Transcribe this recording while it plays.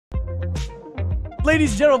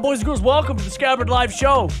Ladies and gentlemen, boys and girls, welcome to the Skabbard Live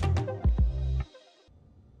Show.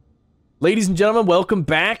 Ladies and gentlemen, welcome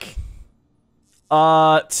back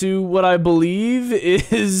to what I believe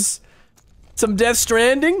is some Death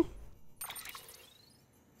Stranding.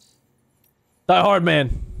 Die Hard,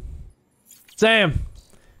 man. Sam.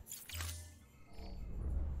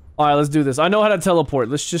 Alright, let's do this. I know how to teleport.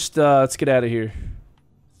 Let's just, let's get out of here.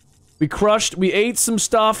 We ate some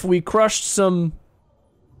stuff. We crushed some...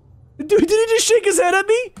 Dude, did he just shake his head at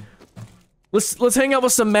me? Let's hang out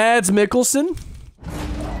with some Mads Mikkelsen.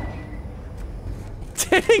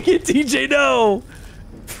 Dang it, DJ, no!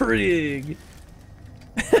 Frig.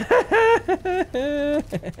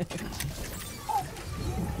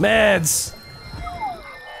 Mads!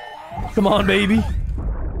 Come on, baby.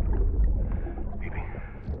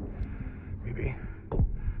 Baby.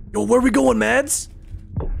 Yo, where are we going, Mads?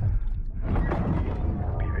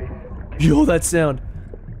 Yo, that sound.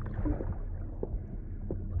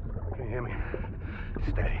 Can you hear me?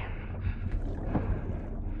 Steady.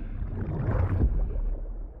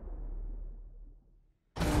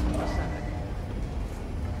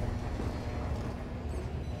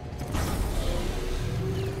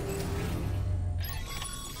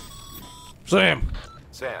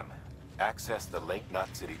 Sam, access the Lake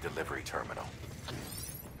Knot City delivery terminal.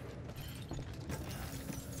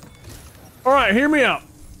 Alright, hear me out.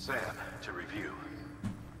 Sam, to review,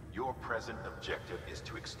 your present objective is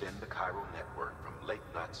to extend the chiral network from Lake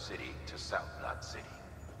Knot City to South Knot City.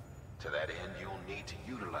 To that end, you'll need to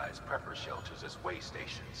utilize prepper shelters as way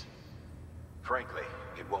stations. Frankly,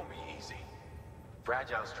 it won't be easy.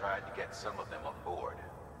 Fragile's tried to get some of them on board,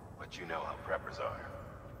 but you know how preppers are.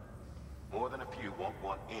 More than a few won't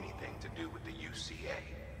want anything to do with the UCA.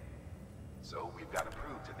 So we've got to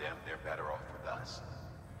prove to them they're better off with us.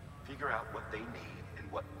 Figure out what they need and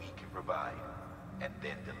what we can provide, and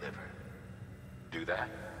then deliver. Do that,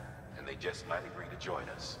 and they just might agree to join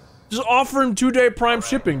us. Just offer him 2-day prime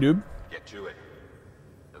shipping, dude. Get to it.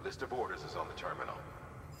 The list of orders is on the terminal.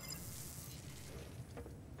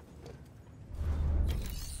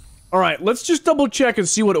 Alright, let's just double check and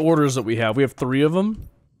see what orders that we have. We have 3 of them.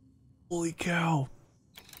 Holy cow.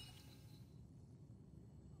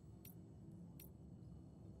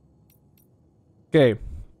 Okay.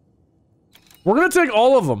 We're gonna take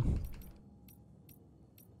all of them.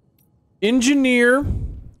 Engineer,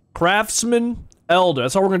 craftsman, elder.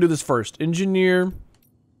 That's how we're gonna do this first. Engineer,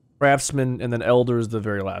 craftsman, and then elder is the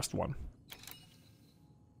very last one.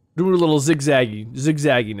 Do a little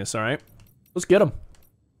zigzagginess, alright? Let's get them.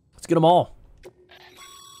 Let's get them all.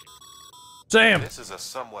 Sam! This is a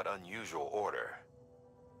somewhat unusual order.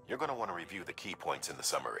 You're gonna want to review the key points in the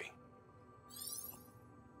summary.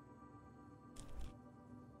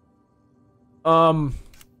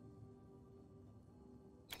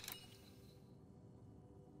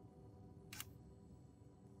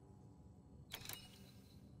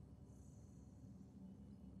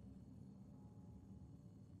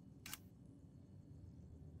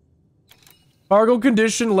 Cargo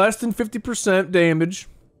condition, less than 50% damage.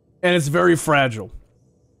 And it's very fragile.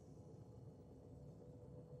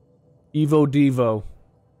 Evo Devo.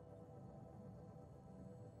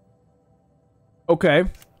 Okay.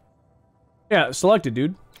 Yeah, selected,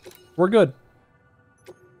 dude. We're good.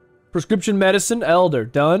 Prescription medicine, elder,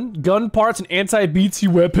 done. Gun parts and anti-BT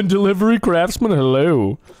weapon delivery, craftsman,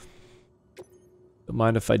 hello. Don't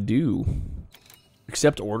mind if I do.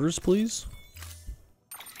 Accept orders, please.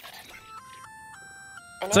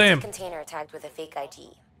 An Sam. empty container tagged with a fake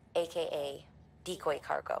ID, aka decoy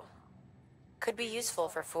cargo. Could be useful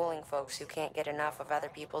for fooling folks who can't get enough of other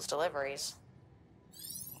people's deliveries.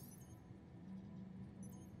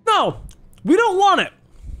 No! We don't want it!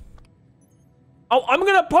 Oh, I'm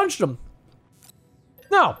gonna punch them.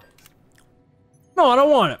 No. No, I don't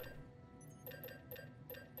want it.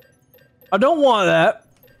 I don't want that.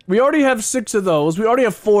 We already have 6 of those. We already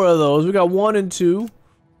have 4 of those. We got 1 and 2.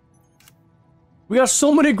 We got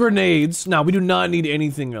so many grenades. Now, we do not need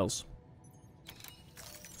anything else.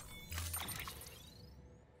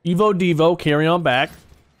 Evo Devo, carry on back.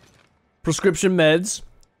 Prescription meds.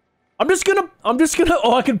 I'm just gonna,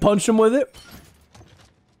 oh, I can punch him with it.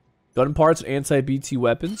 Gun parts, anti-BT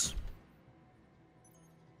weapons.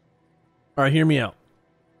 Alright, hear me out.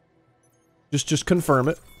 Just confirm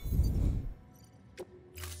it.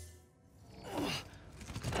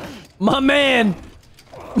 My man!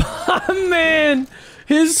 My man!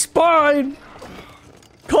 His spine!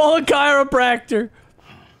 Call a chiropractor!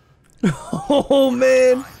 Oh,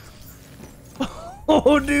 man!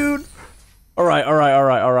 Oh, dude!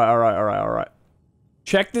 Alright.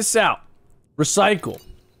 Check this out. Recycle.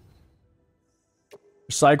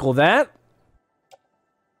 Recycle that.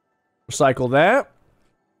 Recycle that.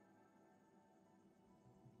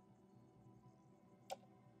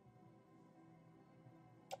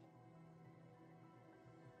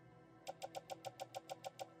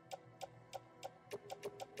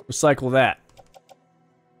 Recycle that.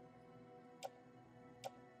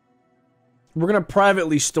 We're gonna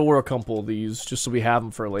privately store a couple of these just so we have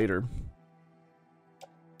them for later.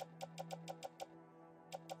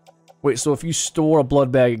 Wait, so if you store a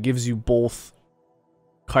blood bag, it gives you both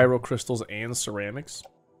Chiral crystals and ceramics?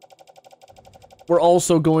 We're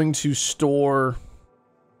also going to store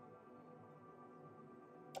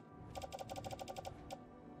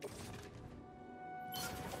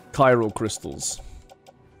Chiral crystals.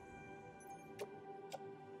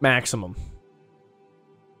 Maximum.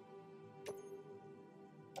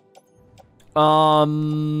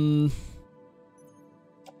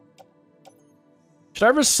 Should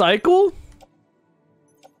I recycle?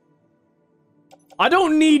 I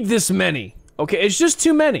don't need this many. Okay, it's just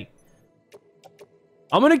too many.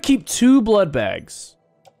 I'm gonna keep 2 blood bags.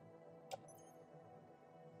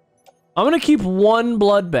 I'm gonna keep 1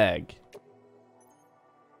 blood bag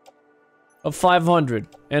of 500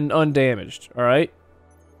 and undamaged, alright?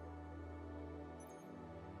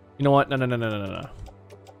 You know what? No.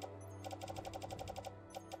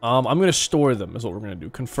 I'm gonna store them, is what we're gonna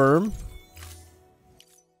do. Confirm.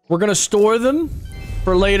 We're gonna store them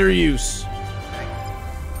for later use.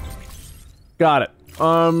 Got it.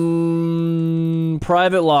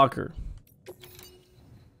 Private locker.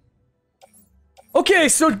 Okay,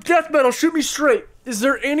 so Death Metal, shoot me straight. Is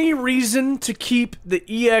there any reason to keep the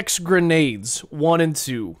EX grenades 1 and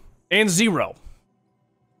 2 and 0?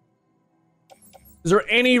 Is there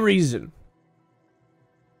any reason?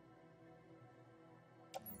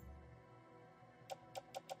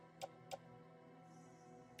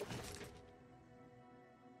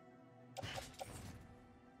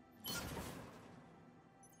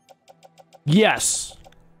 Yes.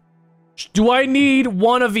 Do I need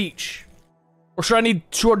 1 of each? Or should I need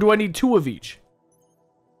 2, or do I need 2 of each?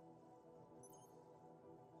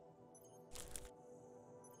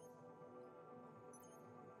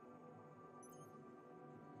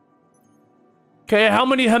 Okay, how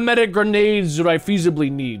many hermetic grenades do I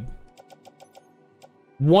feasibly need?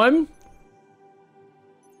 1?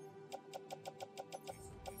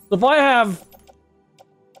 If I have...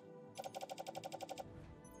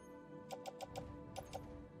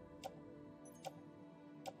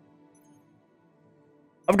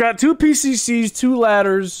 I've got 2 PCCs, 2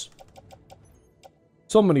 ladders.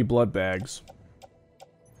 So many blood bags.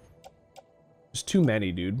 There's too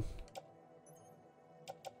many, dude.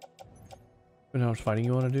 You know how much fighting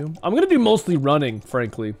you want to do? I'm gonna do mostly running,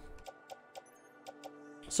 frankly.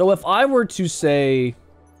 So if I were to say...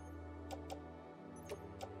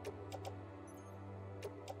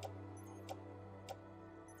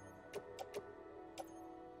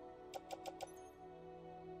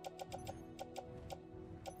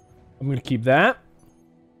 I'm gonna keep that.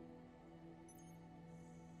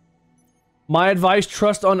 My advice,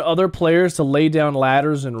 trust on other players to lay down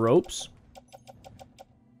ladders and ropes.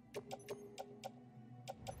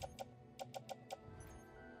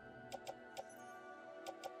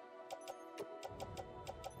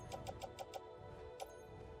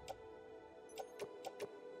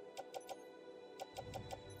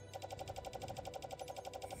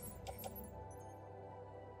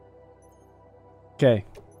 Okay.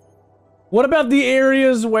 What about the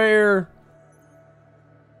areas where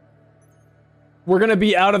we're gonna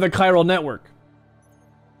be out of the chiral network?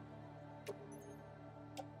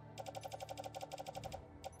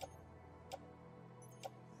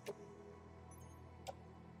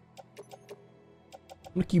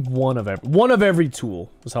 I'm gonna keep one of every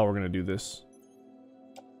tool is how we're gonna do this.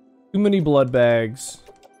 Too many blood bags.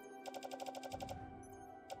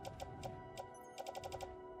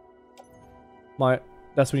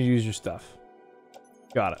 That's when you use your stuff.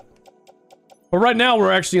 Got it. But right now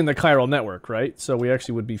we're actually in the chiral network, right? So we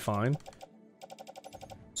actually would be fine.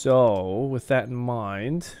 So, with that in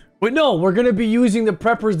mind... Wait, no! We're gonna be using the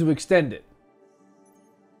preppers to extend it.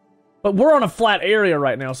 But we're on a flat area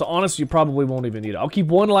right now, so honestly, you probably won't even need it. I'll keep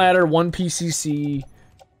 1 ladder, 1 PCC.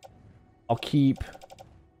 I'll keep...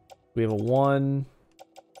 We have a 1...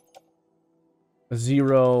 A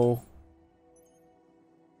 0...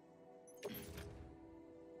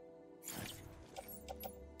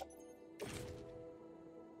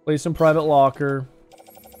 Place in private locker.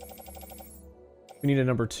 We need a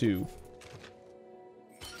number 2.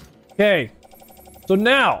 Okay. So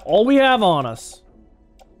now, all we have on us.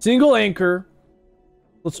 Single anchor.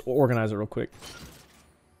 Let's organize it real quick.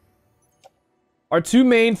 Our three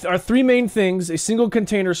main things: a single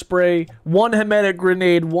container spray, one hermetic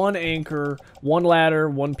grenade, one anchor, one ladder,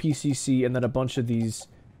 one PCC, and then a bunch of these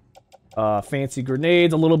fancy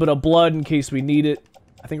grenades. A little bit of blood in case we need it.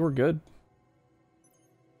 I think we're good.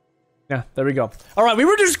 Yeah, there we go. All right, we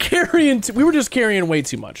were just carrying way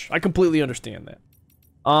too much. I completely understand that.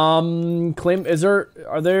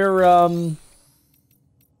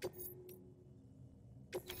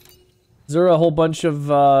 Is there a whole bunch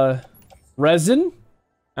of resin?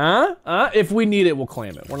 If we need it, we'll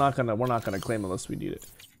claim it. We're not gonna claim unless we need it.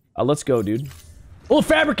 Let's go, dude. Oh,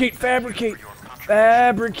 fabricate. Can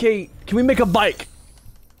we make a bike?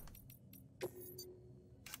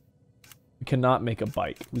 We cannot make a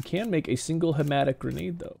bike. We can make a single hematic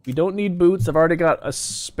grenade, though. We don't need boots. I've already got a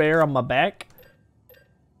spare on my back.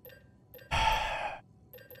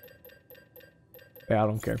 Yeah, I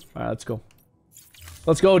don't care. All right, let's go.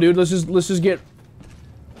 Let's go, dude. Let's just get...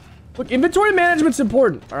 Look, inventory management's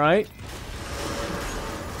important, all right?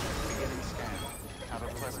 Have a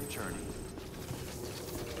pleasant journey.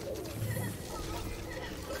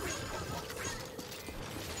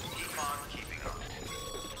 Keep on keeping up.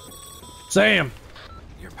 Sam!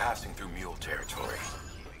 You're passing through mule territory.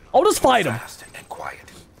 I'll just fight him. Fast and quiet.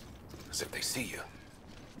 As if they see you.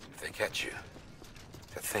 If they catch you.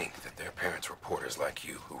 To think that their parents were porters like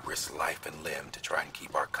you who risked life and limb to try and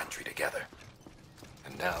keep our country together.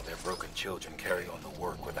 And now their broken children carry on the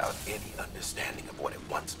work without any understanding of what it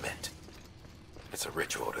once meant. It's a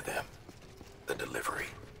ritual to them. The delivery.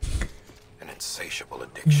 An insatiable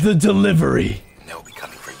addiction. The delivery. And they'll be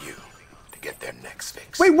coming for you to get their next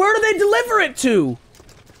fix. Wait, where do they deliver it to?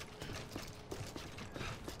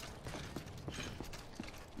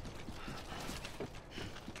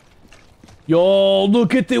 Yo,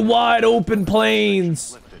 look at the wide open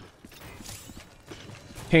plains.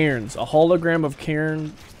 Cairns. A hologram of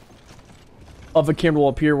cairn of a cairn will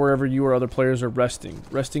appear wherever you or other players are resting.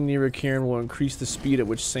 Resting near a cairn will increase the speed at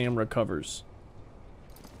which Sam recovers.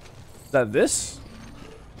 Is that this?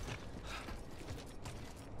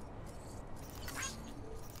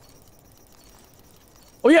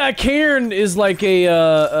 Oh yeah, a cairn is like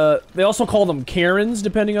a they also call them Karens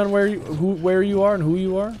depending on where you are and who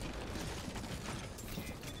you are.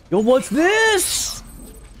 Yo, what's this?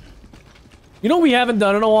 You know what we haven't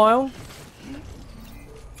done in a while?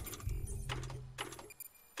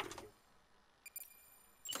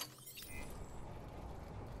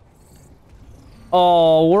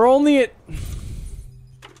 Oh, we're only at...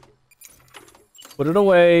 Put it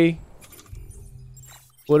away.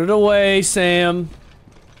 Put it away, Sam.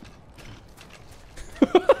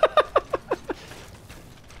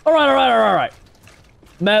 Alright.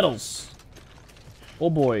 Metals. Oh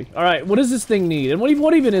boy. Alright, what does this thing need? And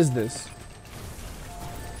what even is this?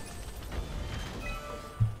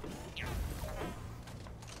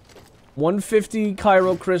 $150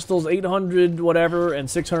 Cairo crystals, 800 whatever, and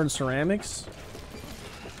 600 ceramics.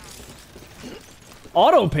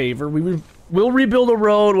 Auto paver. We'll rebuild a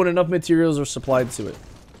road when enough materials are supplied to it.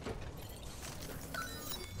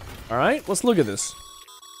 Alright, let's look at this.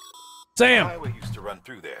 Sam! The highway used to run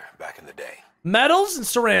through there back in the day. Metals and The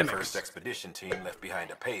ceramics. first expedition team left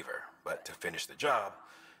behind a paver, but to finish the job,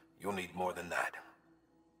 you'll need more than that.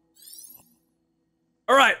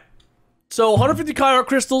 Alright. So 150 Cairo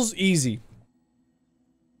crystals, easy.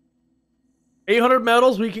 800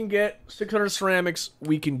 metals we can get, 600 ceramics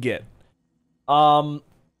we can get.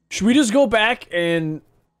 Should we just go back and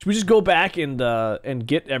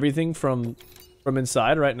get everything from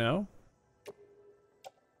inside right now?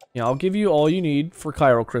 Yeah, I'll give you all you need for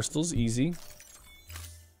Cairo crystals, easy.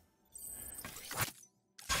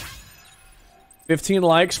 15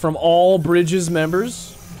 likes from all Bridges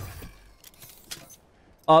members.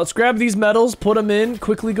 Let's grab these metals, put them in,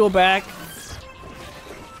 quickly go back.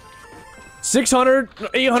 600,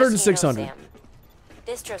 800 and 600. Sam,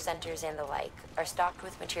 distro centers and the like are stocked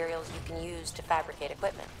with materials you can use to fabricate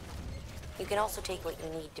equipment. You can also take what you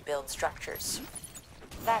need to build structures.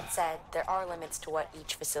 That said, there are limits to what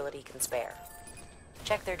each facility can spare.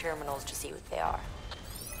 Check their terminals to see what they are.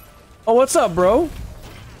 Oh, what's up, bro?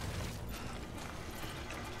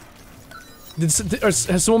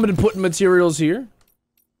 Has someone been putting materials here?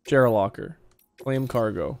 Share locker. Claim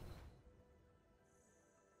cargo.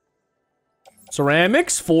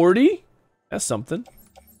 Ceramics, 40. That's something.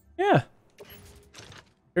 Yeah.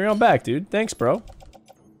 Carry on back, dude. Thanks, bro.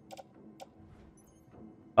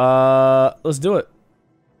 Let's do it.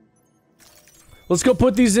 Let's go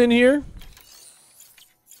put these in here.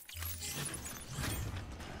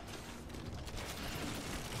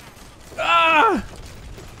 Ah!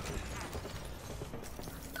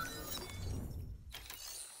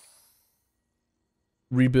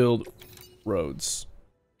 rebuild roads.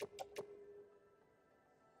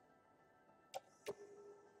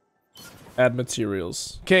 Add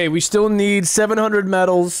materials. Okay, we still need 700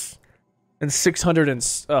 metals and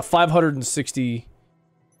 560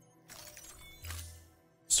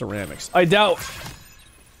 ceramics. I doubt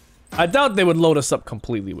they would load us up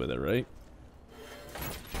completely with it, right?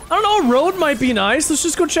 I don't know, a road might be nice. Let's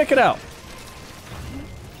just go check it out.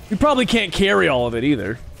 We probably can't carry all of it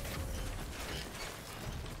either.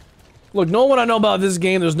 Look, knowing what I know about this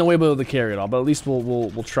game, there's no way we'll be able to carry it all, but at least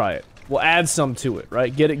we'll try it. We'll add some to it,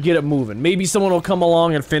 right? Get it moving. Maybe someone will come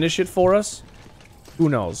along and finish it for us. Who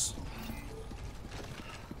knows?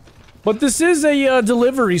 But this is a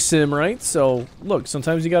delivery sim, right? So, look,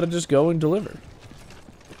 sometimes you gotta just go and deliver.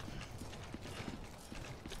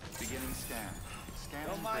 Beginning scan.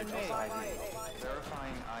 Scanning vehicle ID.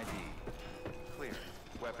 Verifying ID. Clear.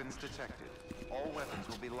 Weapons detected. All weapons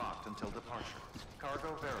will be locked until departure.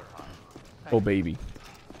 Cargo verified. Oh, baby.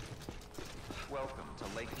 Welcome to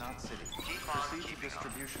Lake Knot City. Proceed to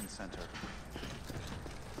distribution center.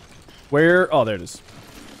 Where? Oh, there it is.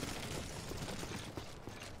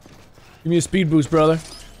 Give me a speed boost, brother.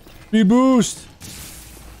 Speed boost!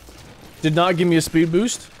 Did not give me a speed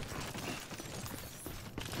boost.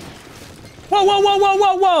 Whoa, whoa, whoa, whoa,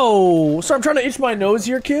 whoa, whoa! Sorry, I'm trying to itch my nose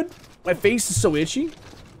here, kid. My face is so itchy.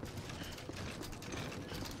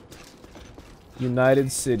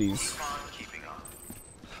 United Cities.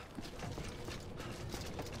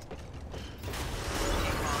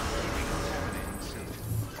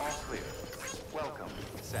 All clear. Welcome,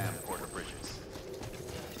 Sam Porter Bridges.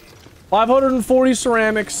 540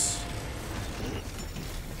 ceramics.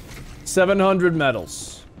 700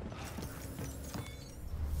 metals.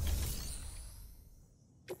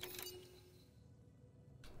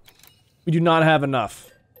 We do not have enough.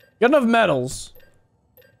 Got enough metals.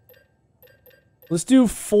 Let's do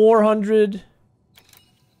 400.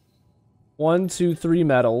 1, 2, 3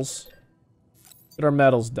 metals. Get our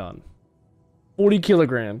metals done. 40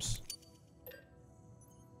 kilograms.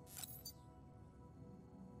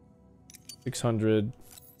 600.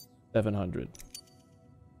 700.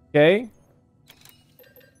 Okay.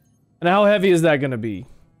 And how heavy is that gonna be?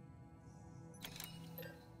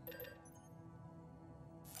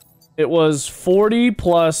 It was 40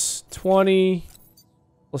 plus 20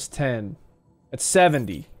 plus 10. That's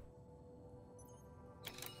 70.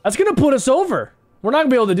 That's gonna put us over. We're not gonna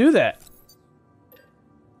be able to do that.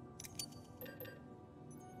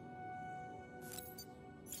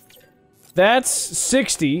 That's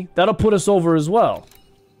 60. That'll put us over as well.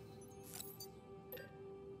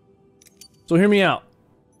 So hear me out.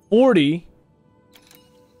 40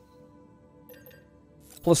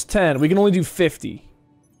 plus 10. We can only do 50.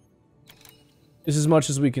 This is as much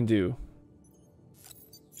as we can do.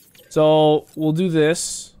 So we'll do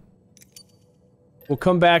this. We'll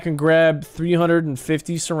come back and grab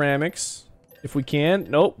 350 ceramics. If we can.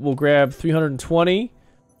 Nope. We'll grab 320.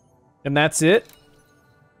 And that's it.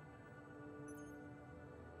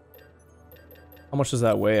 How much does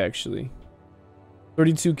that weigh, actually?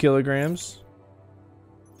 32 kilograms.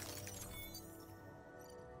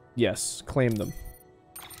 Yes, claim them.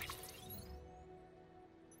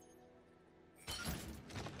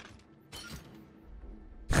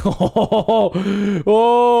 Oh,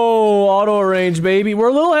 auto range, baby. We're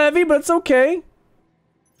a little heavy, but it's okay.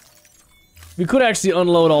 We could actually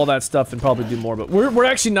unload all that stuff and probably do more, but we're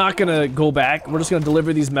actually not gonna go back. We're just gonna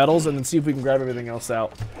deliver these metals and then see if we can grab everything else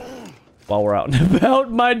out while we're out and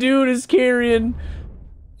about. My dude is carrying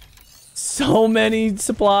so many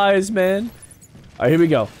supplies, man. All right, here we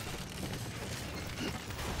go.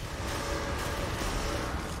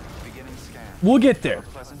 We'll get there.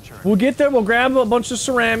 We'll get there. We'll grab a bunch of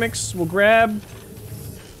ceramics. We'll grab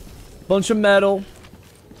a bunch of metal.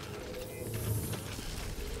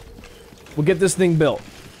 We'll get this thing built.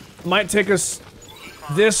 It might take us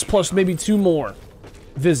this plus maybe 2 more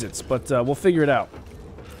visits, but we'll figure it out.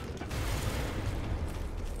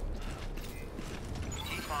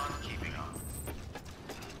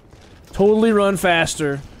 Totally run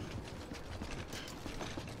faster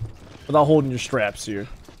without holding your straps here.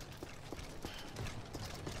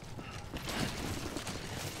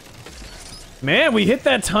 Man, we hit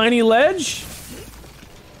that tiny ledge.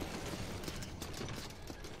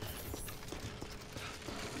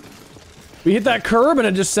 We hit that curb and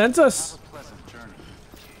it just sent us.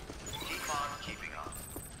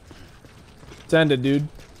 Send it, dude.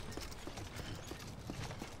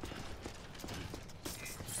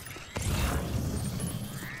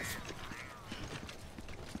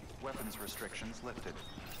 Weapons restrictions lifted.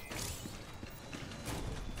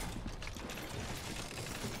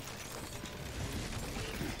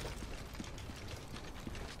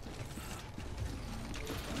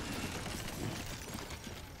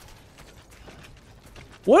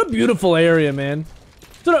 What a beautiful area, man.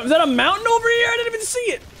 Is that a mountain over here? I didn't even see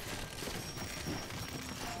it.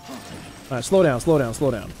 Alright, slow down, slow down,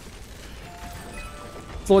 slow down.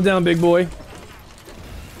 Slow it down, big boy.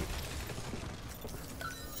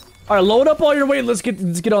 Alright, load up all your weight. Let's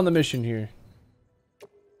get on the mission here.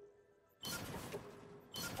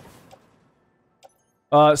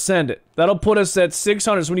 Send it. That'll put us at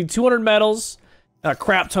 600. So we need 200 metals and a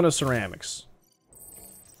crap ton of ceramics.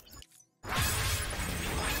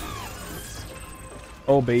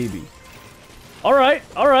 Oh, baby. Alright,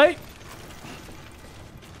 alright.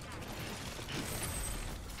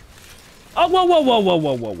 Oh, whoa, whoa, whoa, whoa,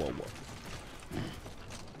 whoa, whoa, whoa, whoa.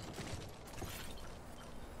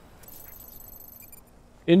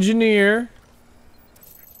 Engineer.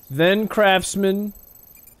 Then craftsman.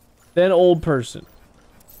 Then old person.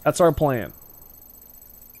 That's our plan.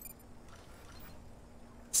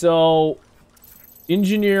 So,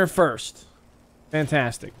 engineer first.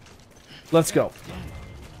 Fantastic. Let's go.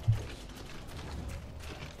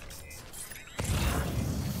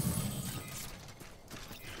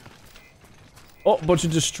 Oh, a bunch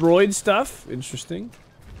of destroyed stuff. Interesting.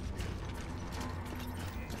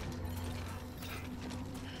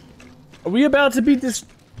 Are we about to be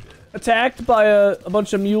attacked by a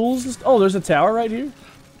bunch of mules? Oh, there's a tower right here.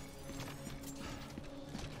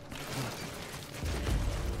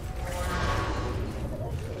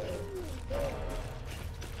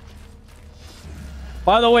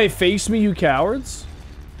 By the way, face me, you cowards.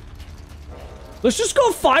 Let's just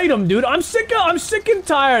go fight them, dude. I'm sick and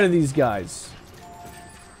tired of these guys.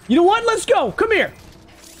 You know what? Let's go. Come here.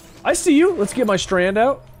 I see you. Let's get my strand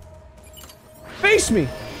out. Face me.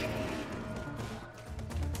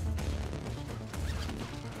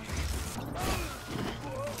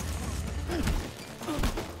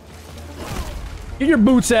 Get your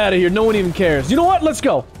boots out of here. No one even cares. You know what? Let's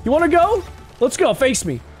go. You want to go? Let's go. Face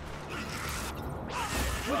me.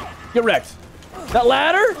 Get wrecked. That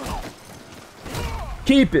ladder?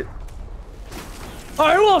 Keep it.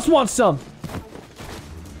 Alright, who else wants some?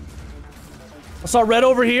 I saw red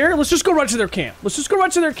over here. Let's just go right to their camp. Let's just go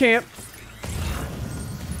right to their camp.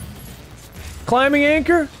 Climbing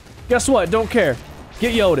anchor? Guess what? Don't care.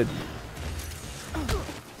 Get yoded.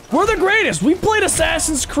 We're the greatest. We've played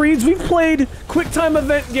Assassin's Creeds. We've played quick time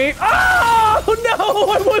event game. Oh,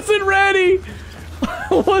 no! I wasn't ready.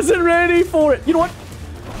 I wasn't ready for it. You know what?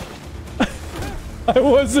 I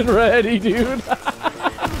wasn't ready, dude.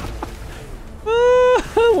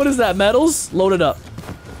 What is that? Metals? Load it up.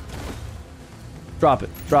 Drop it.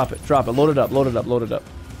 Drop it. Drop it. Load it up. Load it up. Load it up.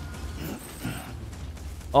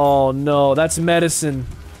 Oh, no. That's medicine.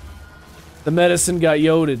 The medicine got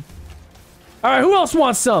yoded. Alright, who else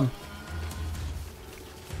wants some?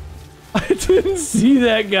 I didn't see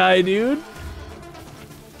that guy, dude.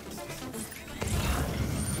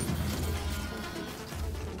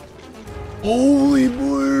 Holy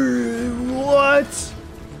boy, what?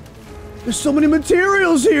 There's so many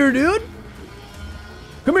materials here, dude.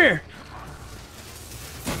 Come here.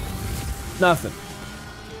 Nothing.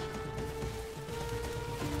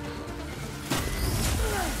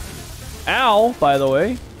 Ow, by the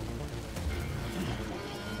way.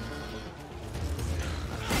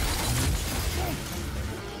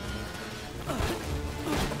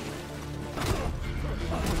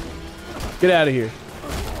 Get out of here.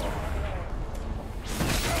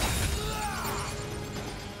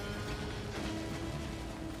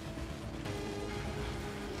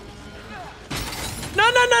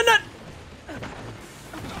 No.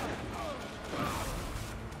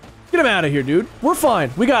 Get him out of here, dude. We're fine.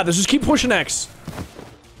 We got this. Just keep pushing X.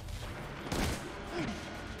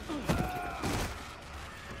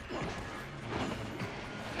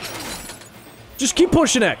 Just keep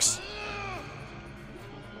pushing X.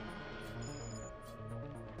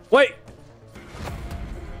 Wait.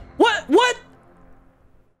 What? What?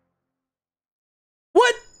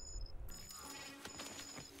 What?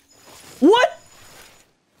 What?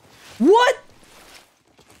 What?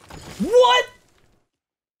 What?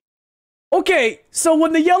 Okay, so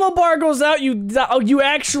when the yellow bar goes out, you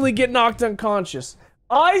actually get knocked unconscious.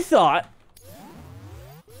 I thought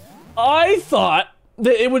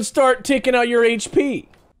that it would start taking out your HP.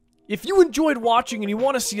 If you enjoyed watching and you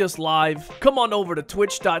want to see us live, come on over to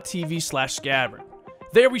twitch.tv/Skabbard.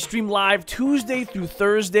 There we stream live Tuesday through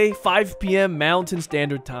Thursday, 5 p.m. Mountain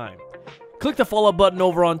Standard Time. Click the follow button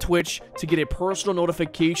over on Twitch to get a personal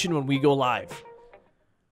notification when we go live.